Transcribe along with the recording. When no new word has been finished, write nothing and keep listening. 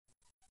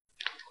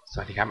ส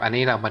วัสดีครับอัน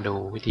นี้เรามาดู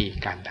วิธี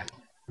การ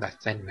ดัด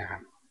เส้นนะครั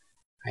บ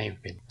ให้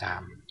เป็นตา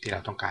มที่เรา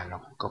ต้องการเรา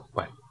ก็เ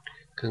ปิด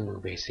เครื่องมือ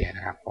เบเซียน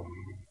ะครับผม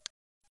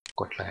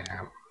กดเลยนะ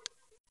ครับ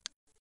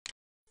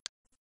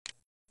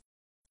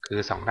คือ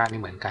2ด้านนี้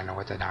เหมือนกันเรา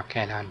ก็จะดับแ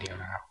ค่ด้านเดียว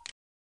นะครับ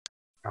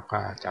แล้วก็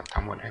จับ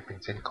ทั้งหมดให้เป็น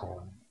เส้นโค้ง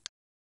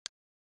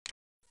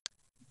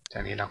จา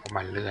กนี้เราก็ม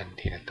าเลื่อน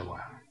ทีละตัว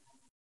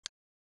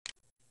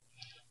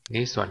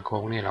นี่ส่วนโค้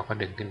งนี่เราก็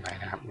ดึงขึ้นไป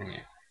นะครับอย่างเ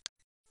งี้ย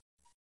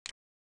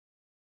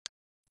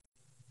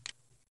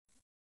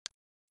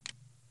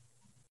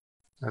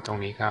แล้วตรง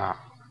นี้ก็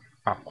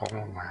ปรับโค้ง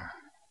ลงมา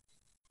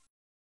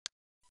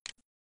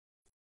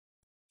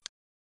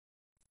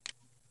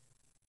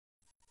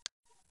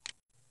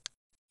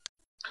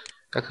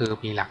ก็คือ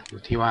มีหลักอ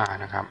ยู่ที่ว่า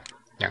นะครับ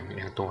อย่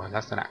างตัว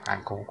ลักษณะการ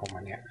โค้งของมั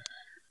นเนี่ย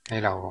ให้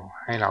เ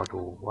รา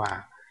ดูว่า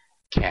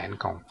แขน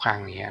ของข้าง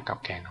นี้กับ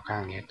แขนของข้า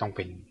งนี้ต้องเ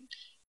ป็น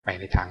ไป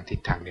ในทางทิศ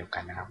ทางเดียวกั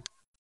นนะครับ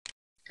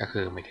ก็คื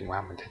อหมายถึงว่า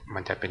มั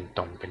นจะเป็นต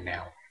รงเป็นแน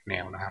ว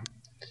นะครับ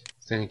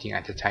ซึ่งจริงอ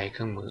าจจะใช้เค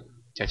รื่องมือ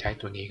จะใช้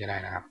ตัวนี้ก็ได้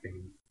นะครับเ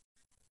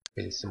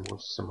ป็นส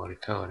มูท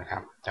เทอร์นะครั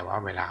บแต่ว่า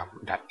เวลา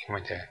ดัดมั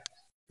นจะ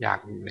ยาก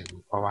นิดหนึ่ง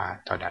เพราะว่า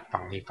เราดัด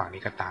ฝั่ง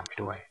นี้ก็ตามไป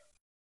ด้วย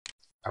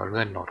เราเ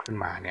ลื่อนโหนดขึ้น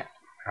มาเนี่ย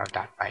เรา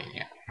ดัดไปเ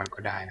นี่ยมันก็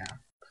ได้นะครับ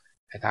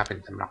แต่ถ้าเป็น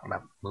สำหรับแบ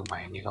บมือใหม่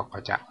นี่ก็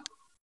จะ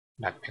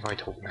ดัดไม่ค่อย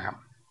ถูกนะครับ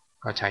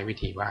ก็ใช้วิ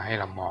ธีว่าให้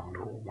เรามอง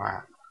ดูว่า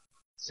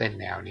เส้น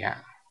แนวเนี้ย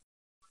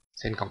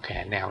เส้นของแข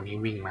นแนวนี้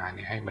วิ่งมาเ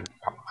นี่ยให้มัน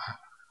ปรับ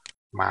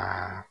มา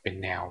เป็น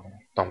แนว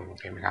ตรง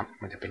เห็นไหมครับ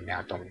มันจะเป็นแน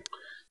วตรง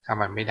ถ้า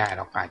มันไม่ได้เ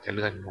ราอาจจะเ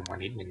ลื่อนลงมา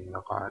นิดนึงแ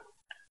ล้วก็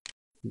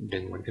ดึ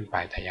งมันขึ้นไป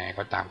แต่ยังไง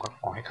ก็ตามก็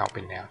ขอให้เขาเ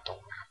ป็นแนวตรง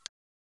นะครับ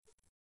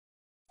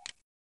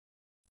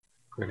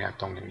คือแนว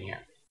ตรงอย่างนี้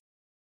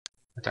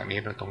จากนี้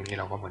ตรงนี้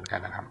เราก็เหมือนกั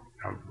นนะครับ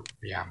เรา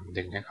พยายาม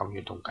ดึงให้เขาอ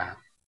ยู่ตรงกลาง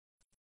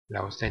แล้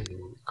วเส้น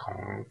ของ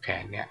แข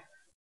นเนี่ย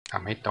ท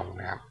ำให้ตรง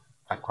นะครับ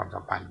ตัดความ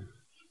สัมพันธ์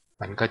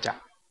มันก็จะ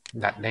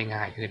ดัดได้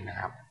ง่ายขึ้นนะ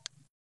ครับ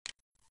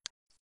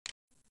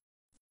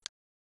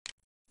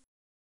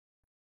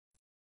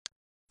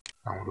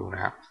ลองดูน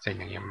ะครับเส้น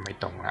อย่างนี้มันไม่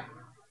ตรงละ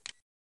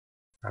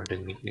เราดึ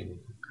งนิดนึง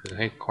คือใ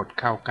ห้กด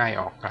เข้าใกล้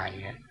ออกไกล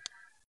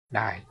ไ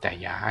ด้แต่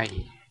อย่าให้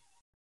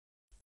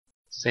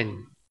เส้น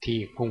ที่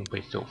พุ่งไป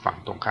สู่ฝั่ง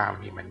ตรงข้าม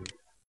นี่มัน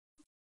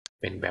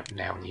เป็นแบบ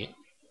แนวนี้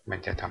มัน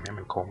จะทำให้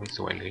มันโค้งไม่ส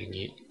วยเลยอย่าง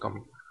นี้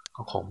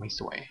ก็โค้งไม่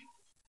สวย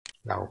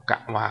เรากะ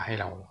ว่าให้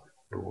เรา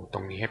ดูตร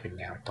งนี้ให้เป็น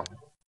แนวตรง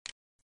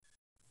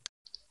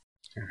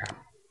นะครับ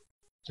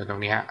ส่วนตร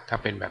งนี้ถ้า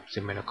เป็นแบบ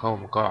symmetrical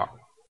มันก็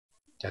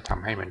จะท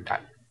ำให้มันดั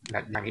ด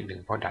ยากนิดหนึ่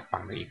งเพราะดัดฝั่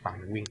งนึงอีกฝั่ง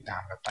นึงวิ่งตา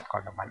มแล้วตัดควา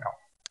มสัมพันธ์ออก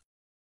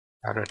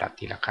แล้วเราดัด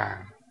ทีละข้าง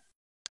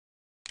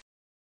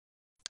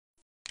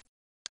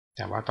แ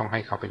ต่ว่าต้องให้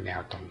เขาเป็นแน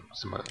วตรง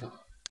เสมอ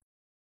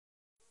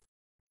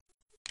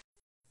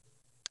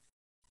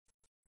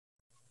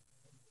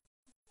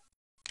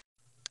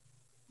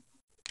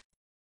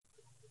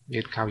ยื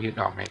ดเข้ายืด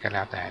ออกไงก็แ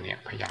ล้วแต่เนี่ย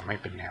พยายามให้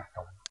เป็นแนวต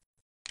รง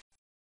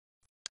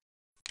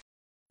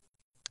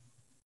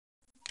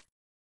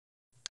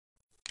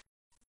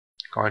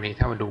กรณี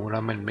ถ้ามาดูแล้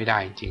วมันไม่ได้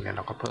จริงๆเ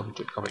ราก็เพิ่ม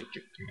จุดเข้าไป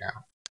จุดนึงแล้ว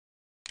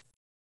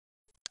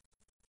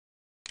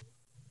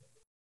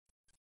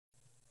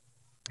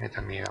ในท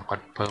างนี้เราก็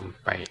เพิ่ม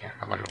ไปแ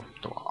ล้วก็ลง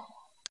ตัว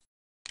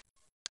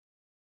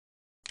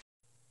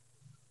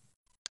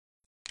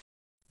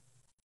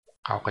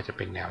เขาก็จะเ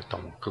ป็นแนวตร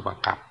งคือบัง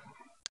คับ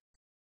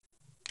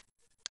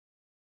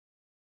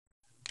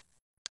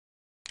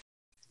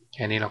แ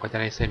ค่นี้เราก็จะ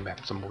ได้เส้นแบบ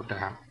สมมุติน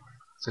ะครับ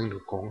ซึ่งดู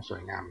โค้งสว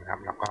ยงามนะครั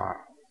บแล้วก็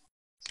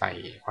ใส่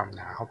ความห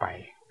นาเข้าไป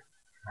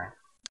นะ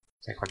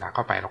ใส่ความหนาเ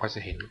ข้าไปเราก็จะ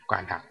เห็นกา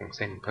รหักของเ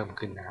ส้นเพิ่ม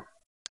ขึ้นนะครับ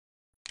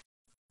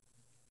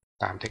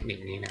ตามเทคนิค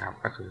นี้นะครับ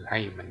ก็คือให้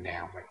มันแน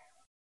ว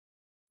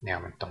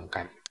มันตรง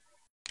กัน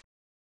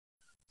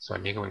ส่วน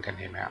นี้ก็เหมือนกัน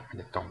เห็นไหมครับมัน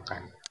จะตรงกั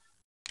น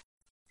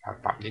เรา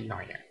ปรับนิดหน่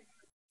อย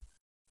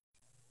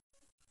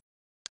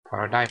พอเ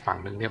ราได้ฝั่ง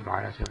หนึ่งเรียบร้อย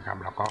แล้วใช่ไหมครับ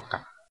เราก็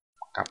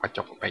กลับกระจ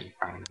กไปอีก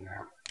ฝั่งหนึ่งนะ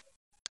ครับ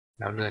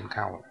แล้วเลื่อนเ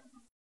ข้า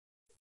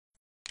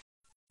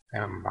ให้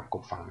มันประก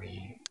บฝั่งนี้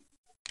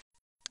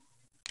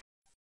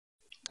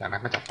จากนั้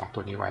นก็จับ2ตั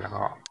วนี้ไว้แล้ว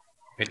ก็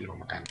เม็ดรว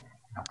มกัน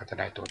เราก็จะ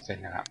ได้ตัวเส้น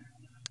นะครับ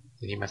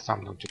ทีนี้มาซ่อม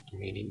ตรงจุดตรง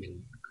นี้นิดนึง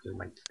คือ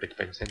มันเ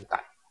ป็นเส้นตั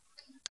ด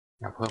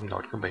เราเพิ่มโหน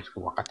ดขึ้นไป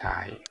หัวกระท้า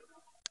ย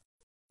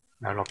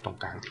แล้วลบตรง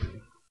กลางทิ้ง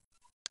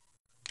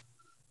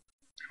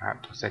นะครับ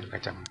ตัวเส้นก็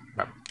จะแ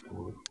บบ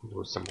ดู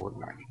สมูท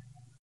หน่อย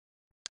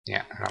เนี่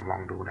ยเรามอ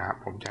งดูนะครับ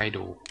ผมจะให้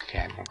ดูแข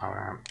นของเขา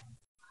นะครับ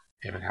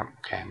เห็นไหมครับ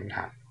แขนมัน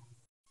หัก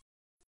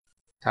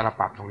ถ้าเรา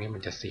ปรับตรงนี้มั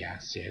นจะเสี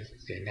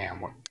ยแนว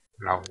หมด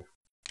เรา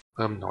เ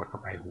พิ่มโหนดเข้า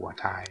ไปหัว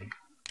ท้าย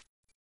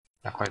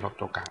แล้วค่อยลบ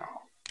ตัวกลางออ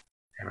ก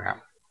เห็นไหมครับ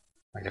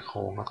มันจะโ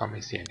ค้งแล้วก็ไม่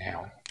เสียแนว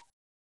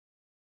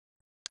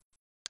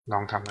ลอ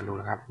งทำกันดู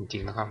นะครับจริ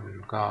งๆแล้วก็มัน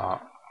ก็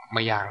ไ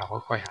ม่ยากเรา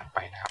ค่อยๆหัดไป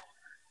นะครับ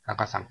แล้ว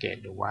ก็สังเกต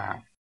ดูว่า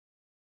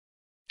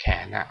แข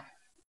นน่ะ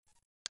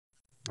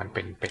มันเ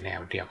ป็นแน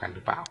วเดียวกันห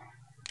รือเปล่า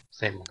เ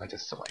ส้นมันก็จะ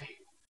สวย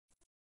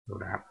ดู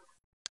นะครับ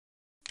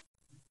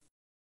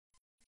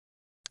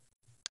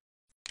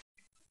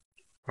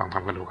ลองท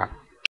ำกันดูครับ